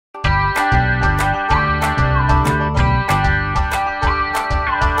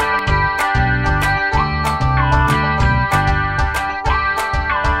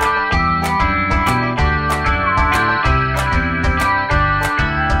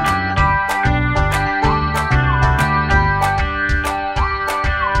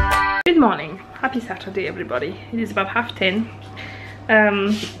Saturday, everybody. It is about 10:30.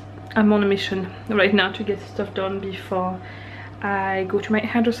 I'm on a mission right now to get stuff done before I go to my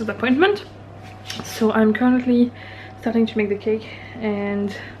hairdresser's appointment. So I'm currently starting to make the cake,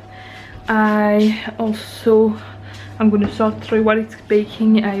 and I'm going to sort through while it's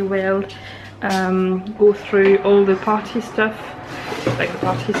baking. I will go through all the party stuff, like the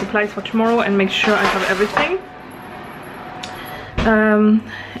party supplies for tomorrow, and make sure I have everything.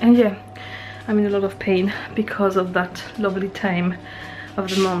 And yeah, I'm in a lot of pain because of that lovely time of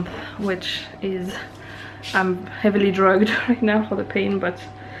the month, which is I'm heavily drugged right now for the pain, but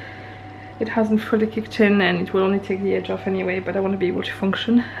it hasn't fully kicked in and it will only take the edge off anyway, but I want to be able to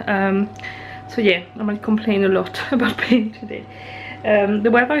function. So yeah, I might complain a lot about pain today.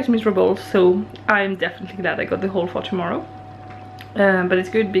 The weather is miserable, so I'm definitely glad I got the haul for tomorrow. But it's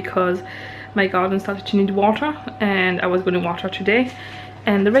good because my garden started to need water, and I was going to water today,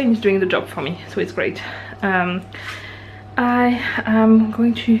 and the rain is doing the job for me, so it's great. I am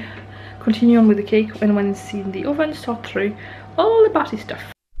going to continue on with the cake, and when it's in the oven, sort through all the party stuff.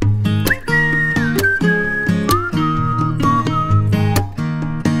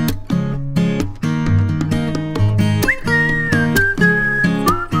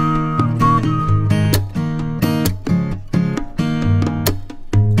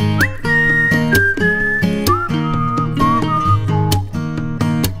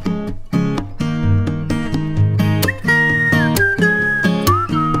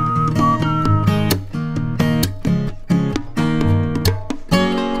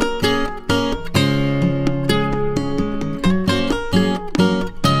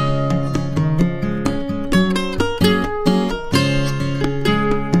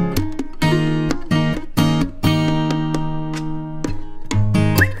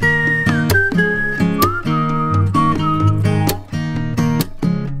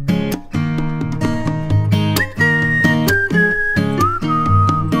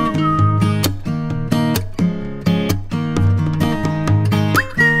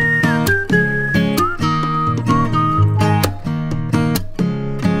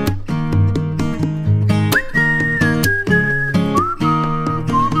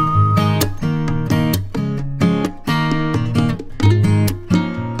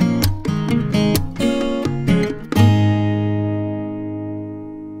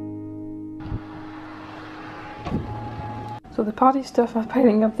 So the party stuff I'm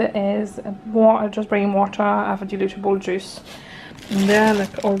piling up there is water, just bringing water, I have a dilutable juice. And then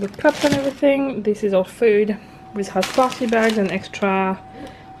like all the cups and everything. This is all food. This has party bags and extra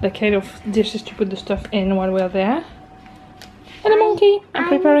like kind of dishes to put the stuff in while we're there. And a monkey. I'm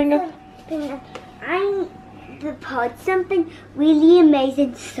preparing it. I'm prepared something really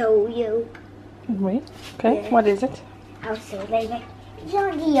amazing to show you. Wait, okay, yeah. What is it? I'll show you. It's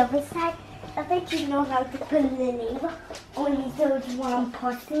on the other side. I bet you know how to put in the lever. Only there's one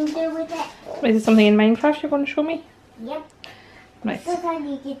person do with it. Is it something in Minecraft you're going to show me? Yep. Right. So then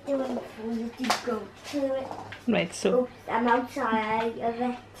you get the one for you to go to it. Right, so. Oops, I'm outside of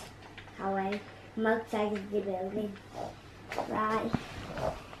it. I'm outside of the building. Right.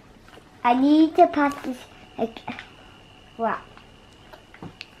 I need to pass this. Right.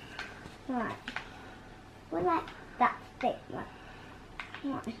 Right. What like that bit? Right.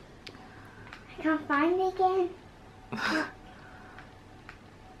 Right. I can't find it again. Oh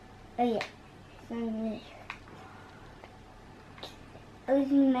yeah. It was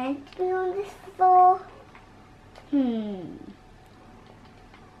meant to be on this floor.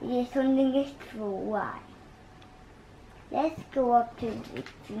 There's something extra. Why? Let's go up to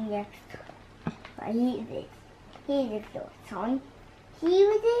the next one. Right, here it is. Here's the sun.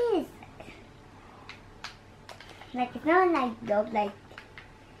 Here it is. Like it's not like dog, like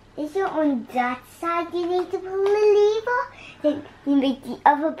is it on that side you need to pull the lever? Then you make the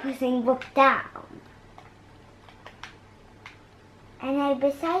other person look down. And I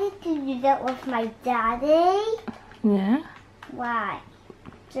decided to do that with my daddy. Yeah. Why?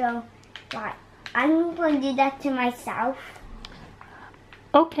 So, why? I'm going to do that to myself.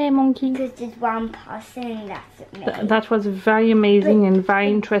 Okay, monkey. Because there's one person and that's it. That was a very amazing and very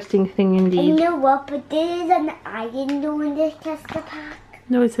interesting thing indeed. And you know what? But there is an iron door in this tester pack.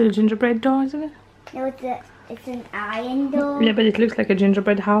 No, it's a gingerbread door, isn't it? No, it's an iron door. Yeah, but it looks like a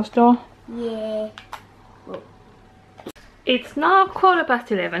gingerbread house door. Yeah. It's now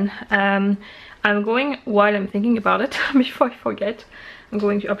 11:15. I'm going, while I'm thinking about it, before I forget, I'm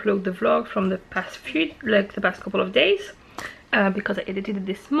going to upload the vlog from the past couple of days. Because I edited it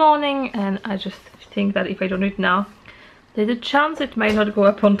this morning, and I just think that if I don't do it now, there's a chance it might not go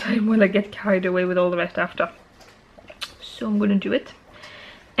up on time when I get carried away with all the rest after. So I'm gonna do it.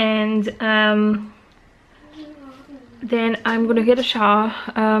 And Then I'm gonna get a shower.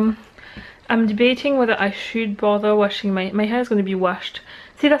 I'm debating whether I should bother washing my hair is going to be washed.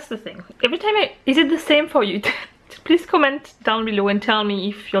 See, that's the thing. Every time is it the same for you? Please comment down below and tell me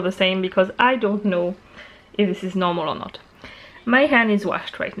if you're the same, because I don't know if this is normal or not. My hair is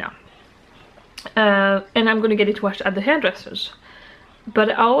washed right now. And I'm gonna get it washed at the hairdresser's. But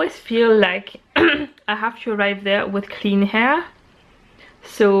I always feel like I have to arrive there with clean hair.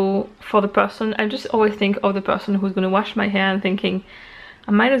 So for the person, I just always think of the person who's gonna wash my hair and thinking,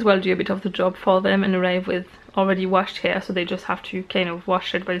 I might as well do a bit of the job for them and arrive with already washed hair, so they just have to kind of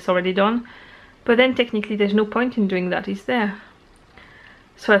wash it, but it's already done. But then technically there's no point in doing that, is there?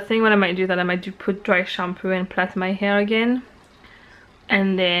 So I think what I might do, that I might do put dry shampoo and plait my hair again,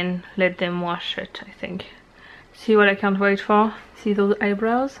 and then let them wash it, I think. See what I can't wait for? See those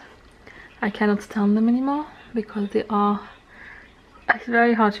eyebrows? I cannot stand them anymore because they are, it's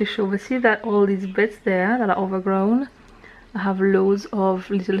very hard to show, but see that all these bits there that are overgrown? I have loads of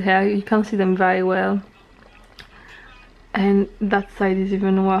little hair, you can't see them very well. And that side is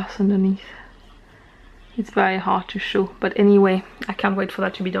even worse underneath. It's very hard to show, but anyway, I can't wait for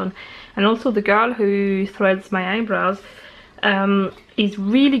that to be done. And also the girl who threads my eyebrows is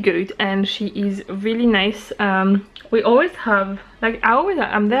really good, and she is really nice. We always have, like,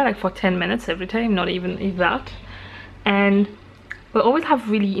 I'm there like for 10 minutes every time, not even if that. And we always have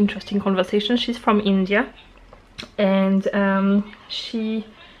really interesting conversations. She's from India. And I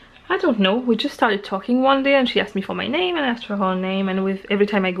don't know, we just started talking one day and she asked me for my name and I asked for her name, and every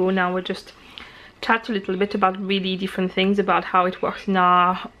time I go now we just chat a little bit about really different things, about how it works in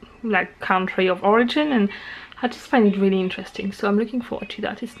our like country of origin, and I just find it really interesting, so I'm looking forward to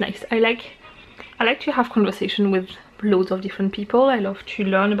that. It's nice. I like to have conversation with loads of different people. I love to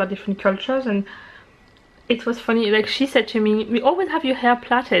learn about different cultures, and it was funny, like she said to me, we always have your hair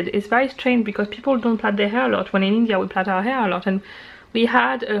plaited. It's very strange because people don't plait their hair a lot, when in India we plait our hair a lot. And we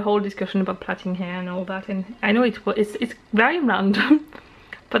had a whole discussion about plaiting hair and all that, and I know it's very random,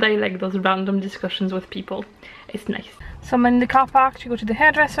 but I like those random discussions with people. It's nice. So I'm in the car park to go to the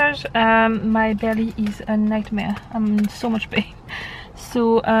hairdressers. My belly is a nightmare. I'm in so much pain.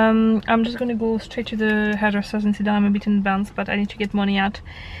 So I'm just gonna go straight to the hairdressers and sit down. I'm a bit in advance, but I need to get money out.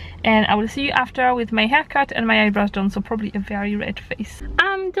 And I will see you after with my haircut and my eyebrows done, so probably a very red face.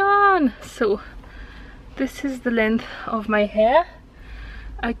 I'm done! So this is the length of my hair.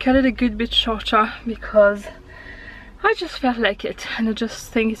 I cut it a good bit shorter because I just felt like it, and I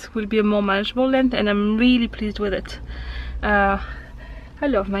just think it will be a more manageable length, and I'm really pleased with it. I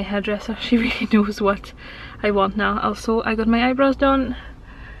love my hairdresser. She really knows what I want now. Also, I got my eyebrows done.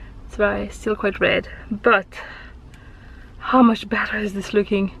 It's still quite red, but how much better is this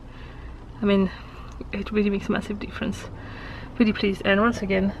looking? I mean, it really makes a massive difference. Really pleased. And once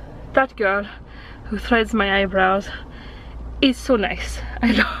again, that girl who threads my eyebrows is so nice.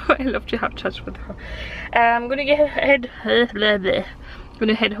 I love to have chats with her. I'm gonna head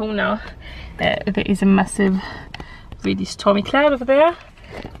home now. There is a massive, really stormy cloud over there,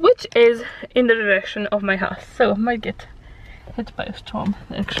 which is in the direction of my house, so I might get hit by a storm.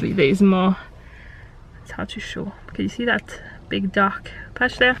 Actually, there is more. It's hard to show. Can you see that big dark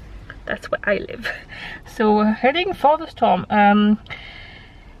patch there? That's where I live. So we're heading for the storm. Gonna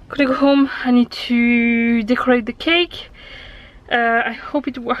go home. I need to decorate the cake. I hope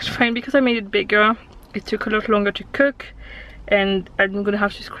it works fine because I made it bigger. It took a lot longer to cook, and I'm gonna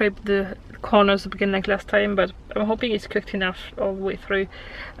have to scrape the corners up again like last time, but I'm hoping it's cooked enough all the way through.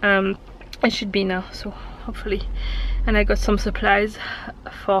 It should be now, so hopefully. And I got some supplies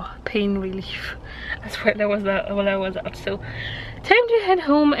for pain relief as well. While I was out, so time to head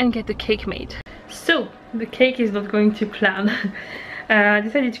home and get the cake made. So the cake is not going to plan. I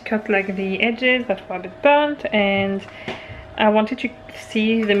decided to cut like the edges that were a bit burnt, and I wanted to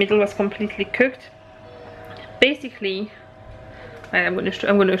see the middle was completely cooked. Basically, I'm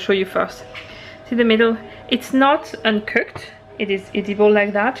going to show you first. See the middle? It's not uncooked. It is edible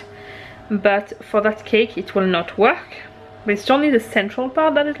like that, but for that cake it will not work. But it's only the central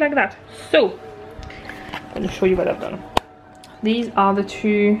part that is like that. So I'm going to show you what I've done. These are the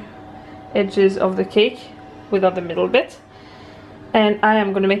two edges of the cake without the middle bit, and I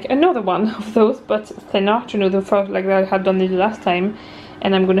am going to make another one of those, but thinner, to know the first, like I had done it last time.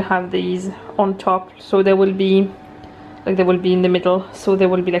 And I'm going to have these on top, so there will be in the middle, so there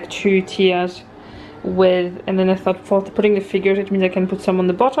will be like two tiers with, and then I thought for putting the figures, it means I can put some on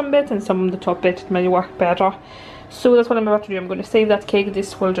the bottom bit and some on the top bit. It might work better. So that's what I'm about to do. I'm going to save that cake.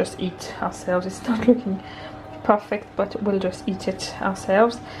 This will just eat ourselves. It's not looking perfect, but we'll just eat it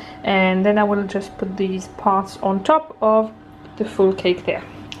ourselves. And then I will just put these parts on top of the full cake there.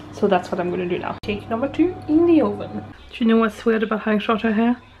 So that's what I'm gonna do now. Cake number 2 in the oven. Do you know what's weird about having shorter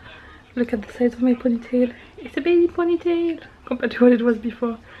hair? Look at the size of my ponytail. It's a baby ponytail compared to what it was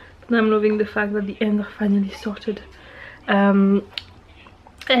before. But I'm loving the fact that the ends are finally sorted. While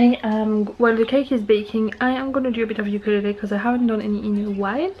the cake is baking, I am gonna do a bit of ukulele because I haven't done any in a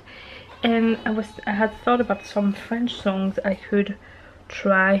while, and I had thought about some French songs I could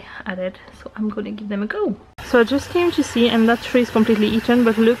try at it, so I'm gonna give them a go. So I just came to see, and that tree is completely eaten,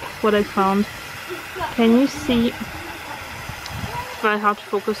 but look what I found. Can you see? It's very hard to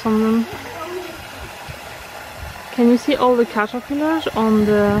focus on them. Can you see all the caterpillars on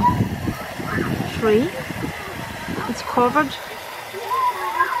the tree? It's covered.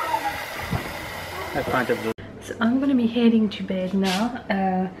 So I'm gonna be heading to bed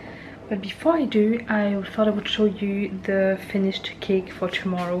now, but before I do, I thought I would show you the finished cake for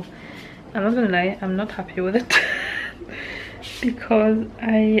tomorrow. I'm not gonna lie, I'm not happy with it because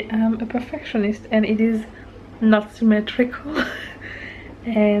I am a perfectionist and it is not symmetrical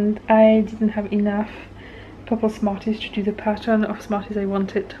and I didn't have enough purple Smarties to do the pattern of Smarties I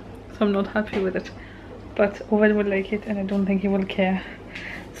wanted, so I'm not happy with it. But Owen will like it and I don't think he will care.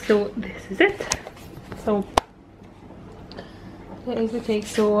 So this is it. So there is the cake.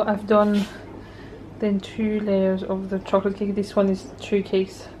 So I've done then 2 layers of the chocolate cake. This one is 2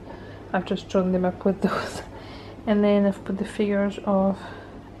 cakes. I've just drawn them up with those. And then I've put the figures of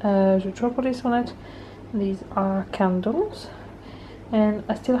the chocolates on it. These are candles. And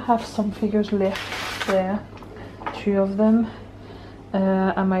I still have some figures left there. 2 of them.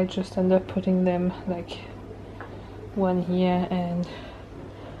 I might just end up putting them like one here and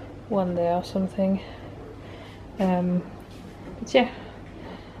one there or something. But yeah,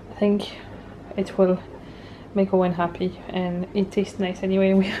 I think it will make Owen happy and it tastes nice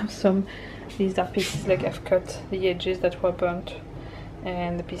anyway. We have some, these are pieces like I've cut the edges that were burnt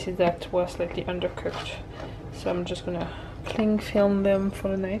and the pieces that were slightly undercooked, so I'm just gonna cling film them for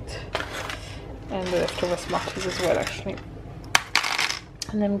the night, and the leftover Smarties as well actually,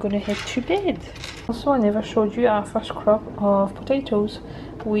 and I'm gonna head to bed. Also, I never showed you our first crop of potatoes.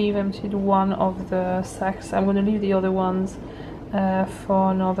 We've emptied one of the sacks. I'm gonna leave the other ones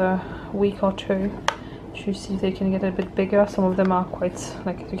for another week or 2 to see if they can get a bit bigger. Some of them are quite,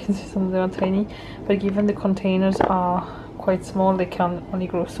 like you can see, some of them are tiny, but given the containers are quite small, they can only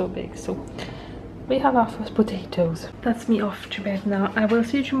grow so big. So we have our first potatoes. That's me off to bed now. I will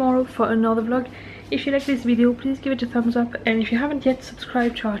see you tomorrow for another vlog. If you like this video, please give it a thumbs up, and if you haven't yet,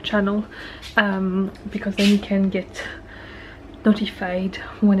 subscribe to our channel, because then you can get notified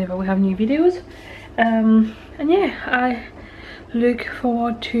whenever we have new videos. And yeah, I look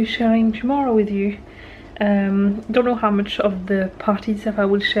forward to sharing tomorrow with you. Don't know how much of the party stuff I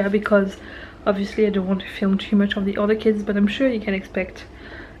will share because obviously I don't want to film too much of the other kids, but I'm sure you can expect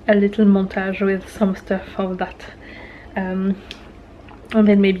a little montage with some stuff of that, and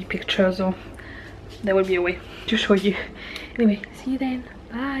then maybe pictures, or there will be a way to show you. Anyway, see you then.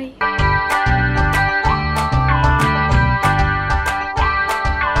 Bye.